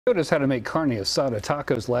Showed us how to make carne asada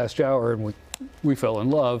tacos last hour, and we fell in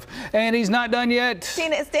love. And he's not done yet.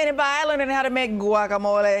 Tina is standing by learning how to make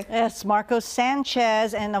guacamole. Yes, Marcos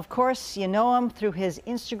Sanchez, and of course you know him through his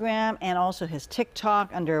Instagram and also his TikTok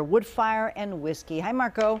under Woodfire and Whiskey. Hi,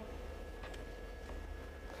 Marco.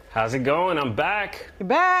 How's it going? I'm back. You're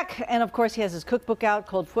back, and of course he has his cookbook out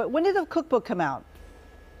called. When did the cookbook come out?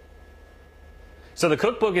 So the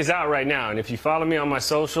cookbook is out right now, and if you follow me on my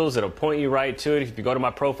socials, it'll point you right to it. If you go to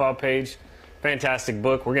my profile page, fantastic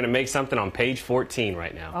book. We're going to make something on page 14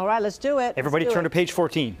 right now. All right, let's do it. Everybody turn to page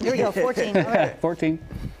 14. Here we go, 14. All right. 14.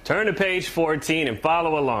 Turn to page 14 and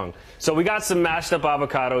follow along. So we got some mashed up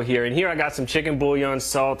avocado here, and here I got some chicken bouillon,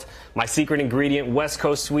 salt, my secret ingredient, West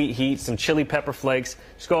Coast sweet heat, some chili pepper flakes.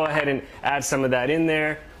 Just go ahead and add some of that in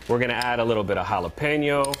there. We're going to add a little bit of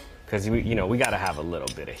jalapeno, because we got to have a little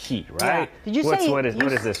bit of heat, right? Yeah. Did you say what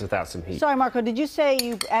is this without some heat? Sorry, Marco, did you say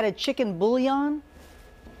you added chicken bouillon?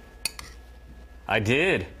 I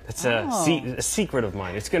did. That's a secret of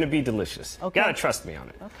mine. It's going to be delicious. Okay. Gotta trust me on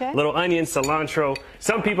it. Okay. Little onion, cilantro.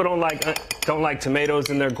 Some people don't like tomatoes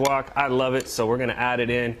in their guac. I love it, so we're going to add it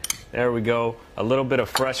in. There we go. A little bit of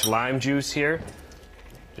fresh lime juice here.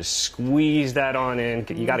 Just squeeze that on in.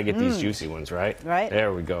 You got to get these juicy ones, right? Right.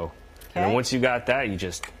 There we go. Okay. And then once you got that, you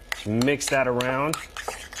just mix that around.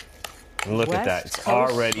 And look at that. It's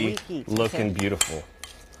already looking beautiful.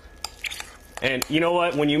 And you know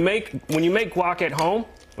what? When you make guac at home,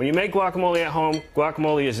 when you make guacamole at home,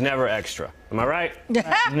 guacamole is never extra. Am I right?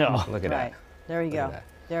 No. Look at that. There you go.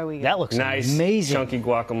 There we go. That looks Nice, amazing. chunky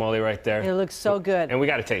guacamole right there. It looks so good. And we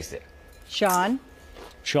got to taste it. Sean,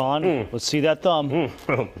 Let's see that thumb.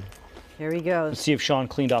 here he goes. Let's see if Sean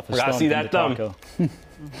cleaned off his Gotta thumb. see from that the thumb. taco.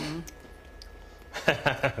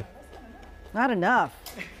 Not enough.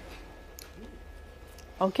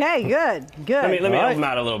 Okay, good. Good. Let me help him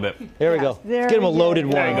out a little bit. There we go. There Let's get him a we loaded go.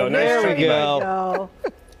 one. There you go. Nice There we chunky bite. go.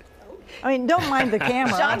 I mean, don't mind the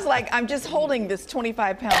camera. Sean's like, I'm just holding this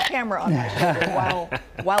 25-pound camera on my shoulder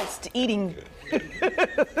whilst eating.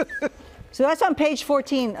 So that's on page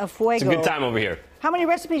 14 of Fuego. It's a good time over here. How many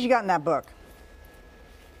recipes you got in that book?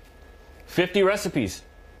 50 recipes.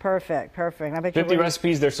 Perfect, perfect. I bet 50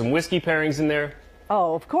 recipes. There's some whiskey pairings in there.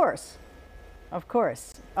 Oh, of course. Of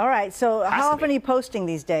course. All right, so how often are you posting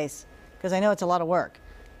these days? Because I know it's a lot of work.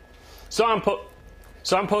 So I'm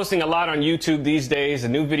posting a lot on YouTube these days. A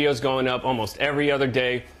new video's going up almost every other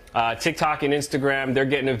day. TikTok and Instagram, they're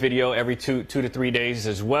getting a video every two to 3 days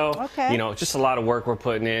as well. Okay. You know, just a lot of work we're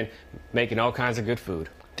putting in, making all kinds of good food.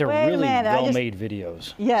 They're Wait a really minute, well-made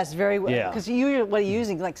videos. Yes, very well. Yeah. Because what are you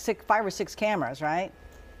using? Like 5 or 6 cameras, right?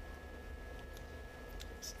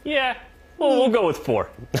 Yeah, well, we'll go with 4.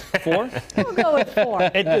 4? We'll go with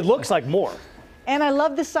 4. It looks like more. And I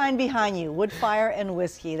love the sign behind you, Woodfire and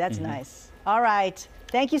Whiskey. That's nice. All right.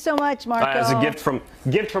 Thank you so much, Marco. As a gift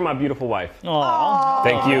from my beautiful wife. Aww.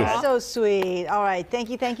 Thank you. So sweet. All right. Thank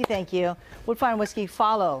you, thank you, thank you. Woodfire and Whiskey,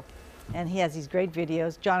 follow. And he has these great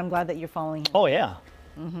videos. John, I'm glad that you're following him. Oh, yeah.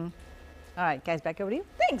 All right, guys, back over to you.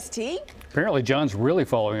 Thanks, T. Apparently, John's really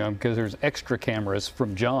following him because there's extra cameras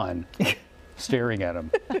from John staring at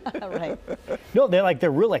him. All right. No,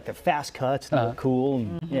 they're real, like the fast cuts. And they're cool.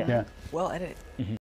 And, yeah. Well edited.